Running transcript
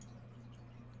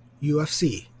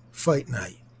UFC Fight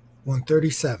Night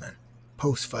 137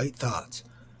 Post-Fight Thoughts.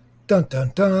 Dun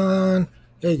dun dun!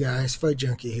 Hey guys, Fight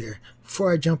Junkie here.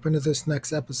 Before I jump into this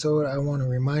next episode, I want to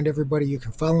remind everybody you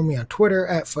can follow me on Twitter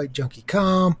at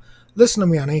FightJunkieCom, listen to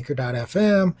me on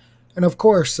Anchor.fm, and of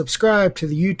course, subscribe to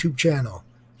the YouTube channel,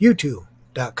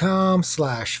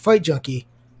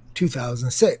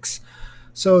 youtube.com/FightJunkie2006.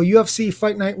 So UFC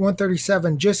Fight Night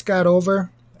 137 just got over,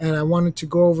 and I wanted to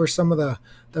go over some of the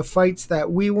fights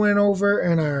that we went over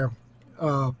in our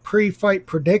pre-fight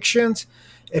predictions.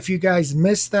 If you guys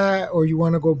missed that, or you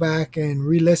want to go back and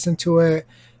re-listen to it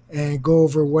and go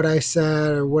over what I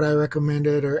said or what I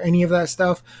recommended or any of that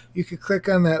stuff, you could click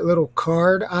on that little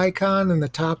card icon in the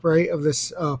top right of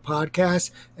this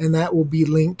podcast, and that will be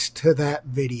linked to that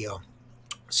video.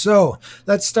 So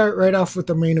let's start right off with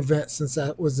the main event, since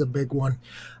that was the big one.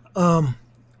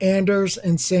 Anders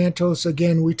and Santos,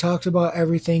 again, we talked about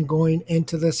everything going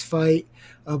into this fight,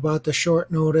 about the short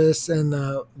notice and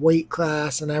the weight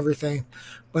class and everything.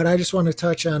 But I just want to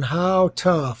touch on how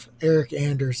tough Eryk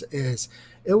Anders is.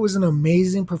 It was an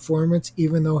amazing performance,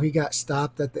 even though he got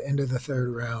stopped at the end of the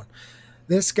third round.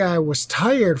 This guy was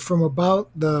tired from about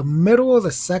the middle of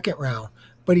the second round,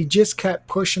 but he just kept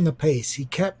pushing the pace. He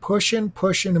kept pushing.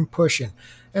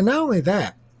 And not only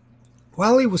that,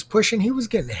 while he was pushing, he was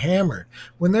getting hammered.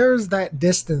 When there was that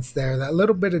distance there, that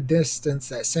little bit of distance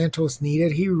that Santos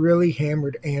needed, he really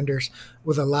hammered Anders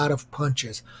with a lot of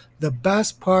punches. The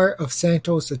best part of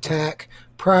Santos' attack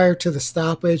prior to the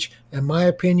stoppage, in my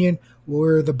opinion,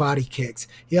 were the body kicks.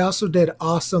 He also did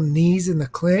awesome knees in the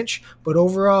clinch, but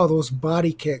overall those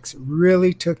body kicks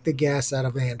really took the gas out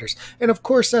of Anders. And of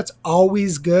course, that's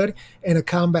always good in a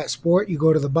combat sport. You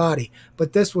go to the body,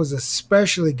 but this was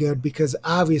especially good because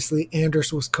obviously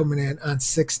Anders was coming in on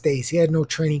 6 days. He had no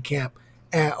training camp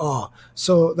at all,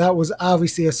 so that was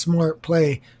obviously a smart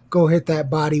play. Go hit that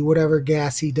body. Whatever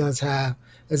gas he does have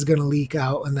is going to leak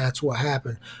out, and that's what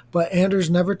happened. But Anders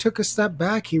never took a step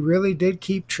back. He really did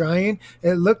keep trying.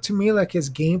 It looked to me like his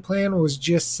game plan was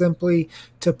just simply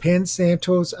to pin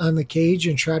Santos on the cage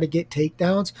and try to get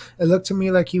takedowns. It looked to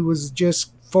me like he was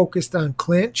just focused on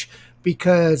clinch,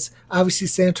 because obviously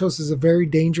Santos is a very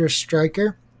dangerous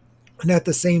striker. And at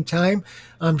the same time,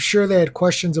 I'm sure they had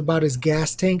questions about his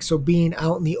gas tank. So being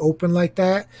out in the open like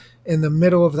that, in the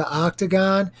middle of the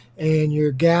octagon, and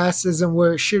your gas isn't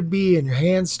where it should be and your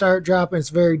hands start dropping, it's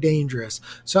very dangerous.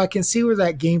 So I can see where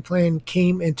that game plan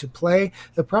came into play.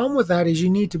 The problem with that is you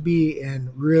need to be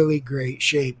in really great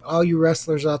shape. All you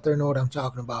wrestlers out there know what I'm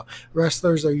talking about.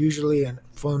 Wrestlers are usually in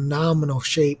phenomenal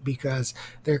shape because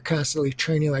they're constantly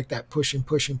training like that, pushing.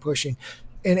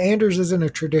 And Anders isn't a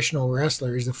traditional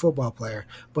wrestler. He's a football player,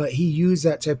 but he used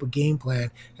that type of game plan.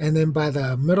 And then by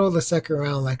the middle of the second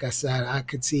round, like I said, I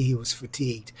could see he was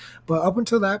fatigued. But up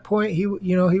until that point, he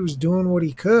was doing what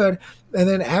he could. And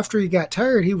then after he got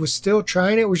tired, he was still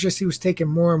trying. It was just he was taking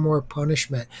more and more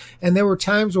punishment. And there were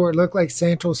times where it looked like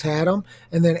Santos had him,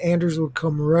 and then Anders would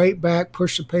come right back,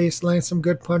 push the pace, land some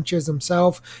good punches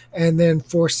himself, and then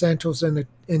force Santos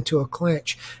into a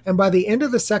clinch. And by the end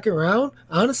of the second round,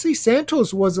 honestly,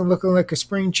 Santos wasn't looking like a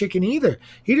spring chicken either.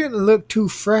 He didn't look too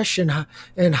fresh and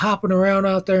hopping around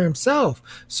out there himself.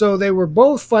 So they were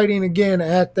both fighting again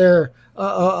at their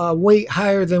weight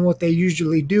higher than what they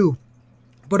usually do.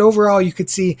 But overall, you could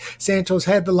see Santos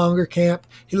had the longer camp.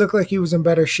 He looked like he was in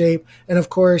better shape. And of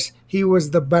course, he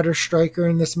was the better striker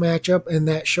in this matchup, and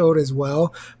that showed as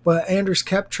well. But Anders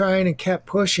kept trying and kept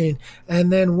pushing.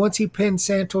 And then once he pinned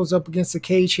Santos up against the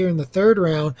cage here in the third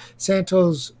round,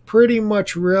 Santos pretty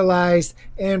much realized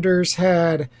Anders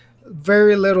had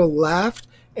very little left.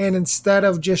 And instead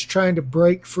of just trying to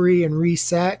break free and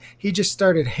reset, he just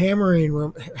started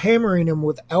hammering him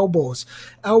with elbows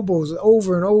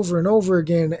over and over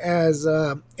again as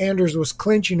Anders was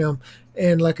clinching him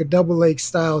in like a double leg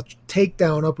style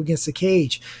takedown up against the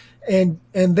cage. And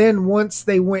then once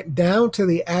they went down to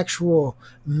the actual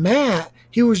mat,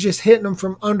 he was just hitting him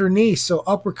from underneath. So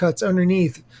uppercuts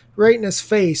underneath, right in his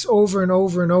face, over and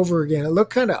over again. It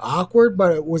looked kind of awkward,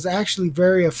 but it was actually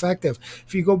very effective.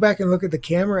 If you go back and look at the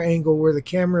camera angle where the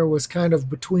camera was kind of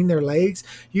between their legs,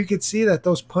 you could see that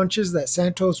those punches that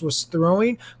Santos was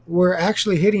throwing were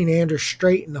actually hitting Anders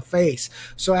straight in the face.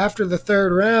 So after the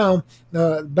third round,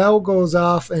 the bell goes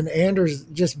off and Anders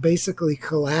just basically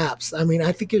collapsed. I mean,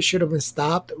 I think it should have been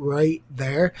stopped right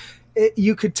there.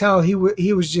 you could tell he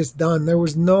was just done. There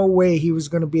was no way he was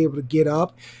going to be able to get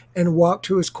up and walk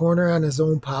to his corner on his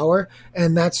own power.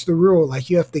 And that's the rule. Like,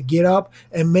 you have to get up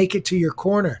and make it to your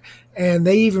corner. And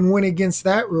they even went against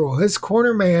that rule. His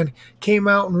corner man came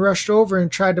out and rushed over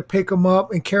and tried to pick him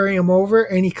up and carry him over,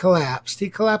 and he collapsed. He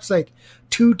collapsed like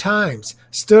 2 times.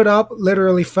 Stood up,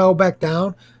 literally fell back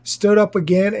down, stood up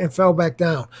again, and fell back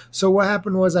down. So what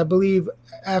happened was, I believe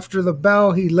after the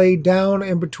bell, he laid down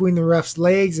in between the ref's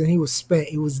legs and he was spent.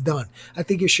 He was done. I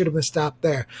think it should have been stopped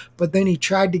there. But then he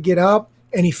tried to get up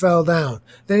and he fell down.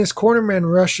 Then his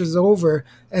cornerman rushes over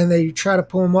and they try to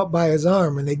pull him up by his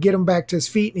arm, and they get him back to his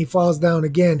feet, and he falls down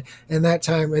again. And that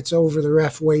time it's over. The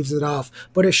ref waves it off,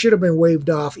 but it should have been waved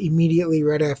off immediately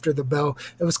right after the bell.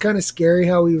 It was kind of scary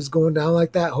how he was going down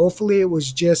like that. Hopefully it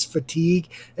was just fatigue,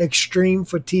 extreme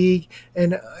fatigue,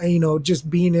 and just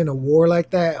being in a war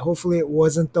like that. Hopefully it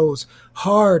wasn't those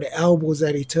hard elbows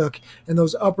that he took and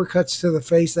those uppercuts to the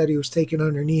face that he was taking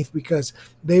underneath, because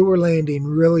they were landing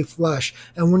really flush.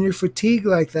 And when you're fatigued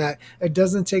like that, it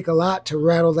doesn't take a lot to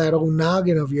rattle that old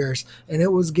noggin of yours, and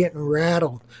it was getting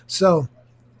rattled. So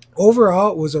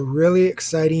overall, it was a really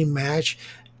exciting match.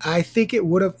 I think it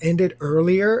would have ended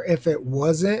earlier if it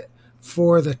wasn't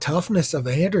for the toughness of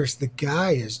Anders. The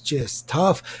guy is just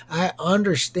tough. I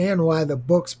understand why the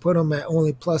books put him at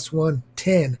only plus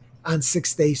 110 on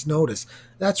 6 days notice.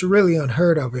 That's really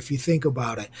unheard of if you think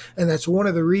about it. And that's one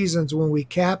of the reasons when we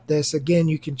capped this, again,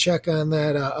 you can check on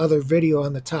that other video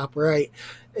on the top right,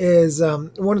 is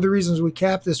one of the reasons we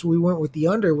capped this, we went with the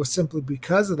under, was simply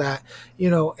because of that.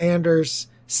 Anders'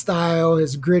 style,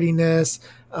 his grittiness,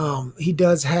 he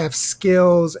does have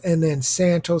skills, and then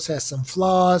Santos has some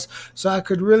flaws. So I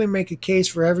could really make a case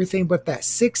for everything, but that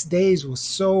 6 days was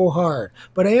so hard.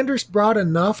 But Anders brought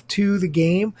enough to the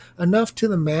game, enough to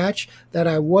the match, that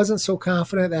I wasn't so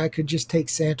confident that I could just take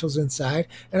Santos inside.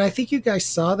 And I think you guys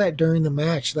saw that during the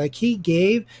match. Like, he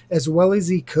gave as well as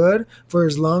he could for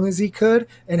as long as he could.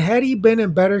 And had he been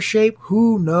in better shape,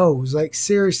 who knows? Like,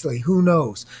 seriously, who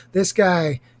knows? This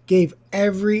guy gave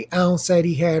every ounce that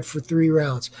he had for 3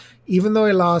 rounds. Even though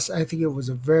he lost, I think it was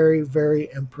a very, very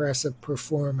impressive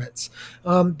performance.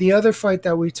 The other fight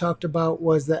that we talked about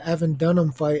was the Evan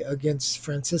Dunham fight against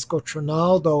Francisco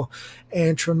Trinaldo,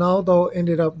 and Trinaldo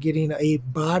ended up getting a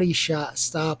body shot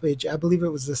stoppage. I believe it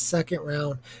was the 2nd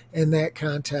round in that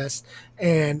contest,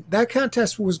 and that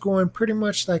contest was going pretty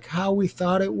much like how we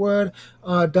thought it would.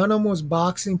 Dunham was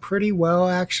boxing pretty well,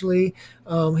 actually.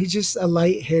 He's just a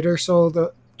light hitter, so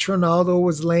the Trinaldo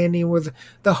was landing with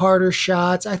the harder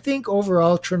shots. I think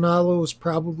overall Trinaldo was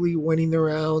probably winning the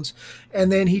rounds,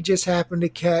 and then he just happened to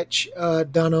catch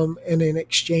Dunham in an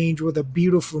exchange with a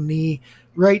beautiful knee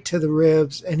right to the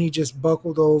ribs, and he just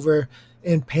buckled over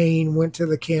in pain, went to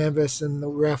the canvas, and the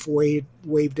ref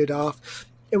waved it off.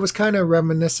 It was kind of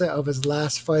reminiscent of his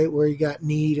last fight where he got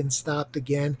kneed and stopped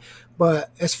again. But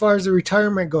as far as the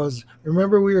retirement goes,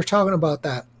 remember we were talking about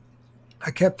that. I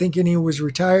kept thinking he was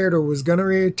retired or was going to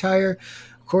retire.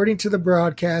 According to the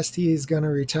broadcast, he is going to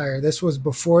retire. This was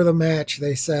before the match.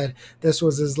 They said this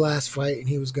was his last fight and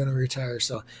he was going to retire.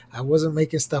 So I wasn't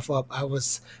making stuff up. I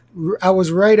was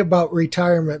right about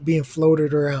retirement being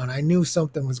floated around. I knew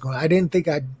something was going on. I didn't think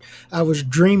I was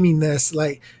dreaming this,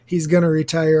 like he's going to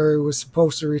retire, he was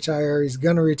supposed to retire, he's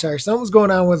going to retire. Something was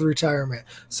going on with retirement.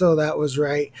 So that was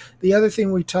right. The other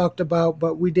thing we talked about,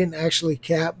 but we didn't actually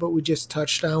cap, but we just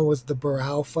touched on, was the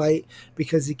Barao fight,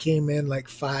 because he came in like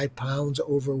 5 pounds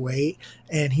overweight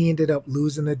and he ended up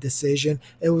losing a decision.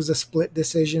 It was a split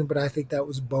decision, but I think that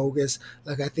was bogus.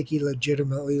 Like, I think he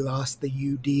legitimately lost the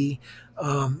UD.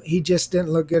 He just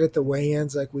didn't look good at the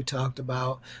weigh-ins like we talked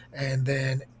about. And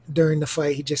then during the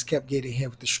fight, he just kept getting hit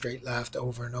with the straight left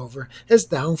over and over. His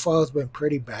downfall has been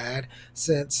pretty bad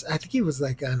since, I think he was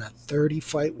like on a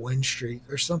 30-fight win streak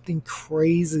or something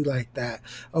crazy like that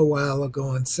a while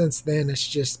ago. And since then, it's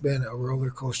just been a roller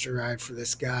coaster ride for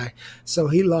this guy. So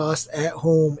he lost at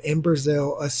home in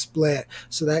Brazil, a split.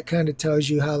 So that kind of tells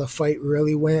you how the fight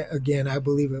really went. Again, I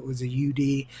believe it was a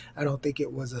UD. I don't think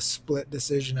it was a split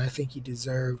decision. I think he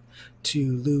deserved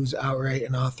to lose outright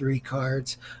in all 3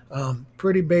 cards.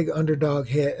 Pretty big underdog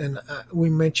hit, and we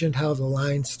mentioned how the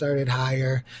line started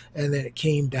higher and then it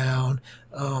came down.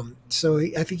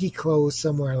 I think he closed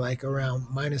somewhere like around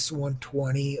minus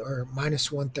 120 or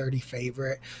minus 130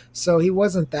 favorite. So he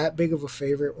wasn't that big of a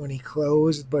favorite when he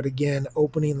closed. But again,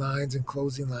 opening lines and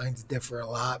closing lines differ a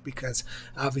lot because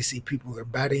obviously people are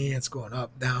betting, it's going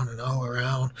up, down, and all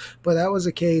around. But that was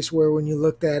a case where when you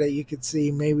looked at it, you could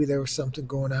see maybe there was something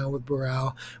going on with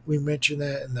Burrell. We mentioned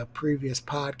that in the previous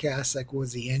podcast. Like,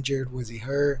 was he injured? Was he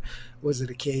hurt? Was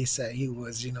it a case that he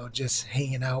was, just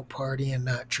hanging out, partying,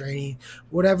 not training?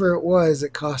 Whatever it was,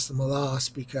 it cost him a loss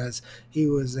because he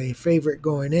was a favorite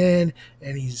going in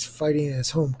and he's fighting in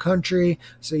his home country.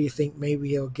 So you think maybe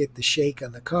he'll get the shake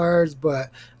on the cards,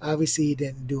 but obviously he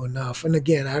didn't do enough. And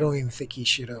again, I don't even think he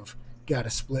should have got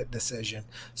a split decision.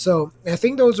 So I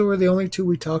think those were the only two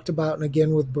we talked about. And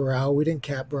again, with Burrell, we didn't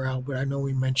cap Burrell, but I know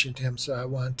we mentioned him, so I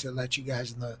wanted to let you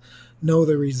guys know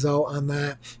the result on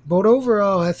that. But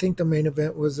overall, I think the main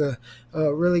event was a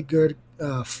really good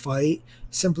fight,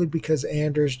 simply because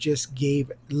Anders just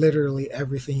gave literally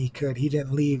everything he could. He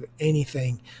didn't leave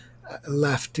anything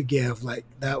left to give. Like,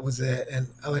 that was it. And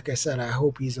like I said, I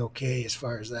hope he's okay as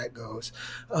far as that goes.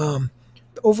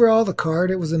 Overall, the card,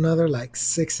 it was another like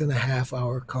 6.5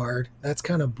 hour card. That's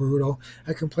kind of brutal.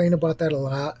 I complain about that a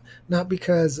lot, not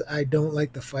because I don't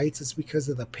like the fights, it's because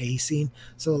of the pacing.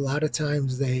 So a lot of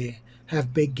times they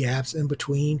have big gaps in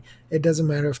between. It doesn't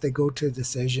matter if they go to a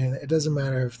decision. It doesn't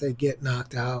matter if they get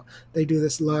knocked out. They do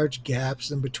this large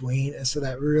gaps in between, and so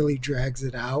that really drags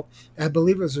it out. I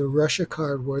believe it was a Russia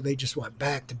card where they just went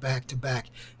back to back to back,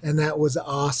 and that was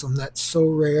awesome. That's so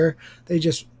rare. They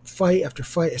just fight after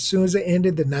fight. As soon as it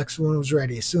ended, the next one was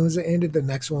ready. As soon as it ended, the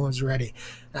next one was ready.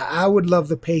 Now, I would love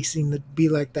the pacing to be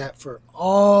like that for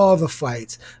all the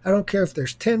fights. I don't care if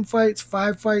there's 10 fights,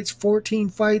 5 fights, 14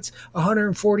 fights,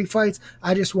 140 fights.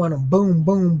 I just want them boom,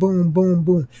 boom, boom, boom,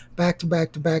 boom, back to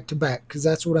back to back to back, because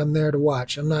that's what I'm there to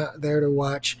watch. I'm not there to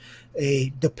watch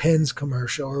a Depends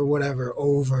commercial or whatever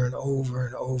over and over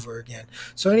and over again.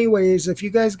 So anyways, if you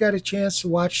guys got a chance to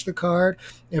watch the card,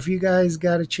 if you guys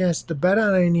got a chance to bet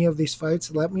on any of these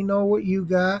fights, let me know what you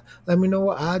got. Let me know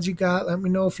what odds you got. Let me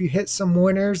know if you hit some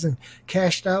winners and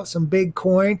cashed out some big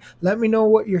coin. Let me know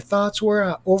what your thoughts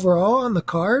were overall on the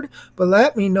card, but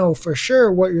let me know for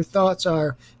sure what your thoughts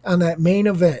are on that main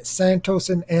event, Santos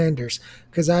and Anders,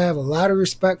 because I have a lot of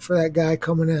respect for that guy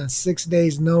coming in on 6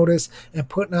 days notice and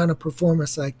putting on a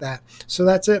performance like that. So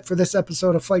that's it for this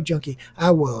episode of Fight Junkie.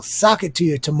 I will sock it to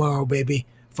you tomorrow, baby.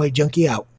 Fight Junkie out.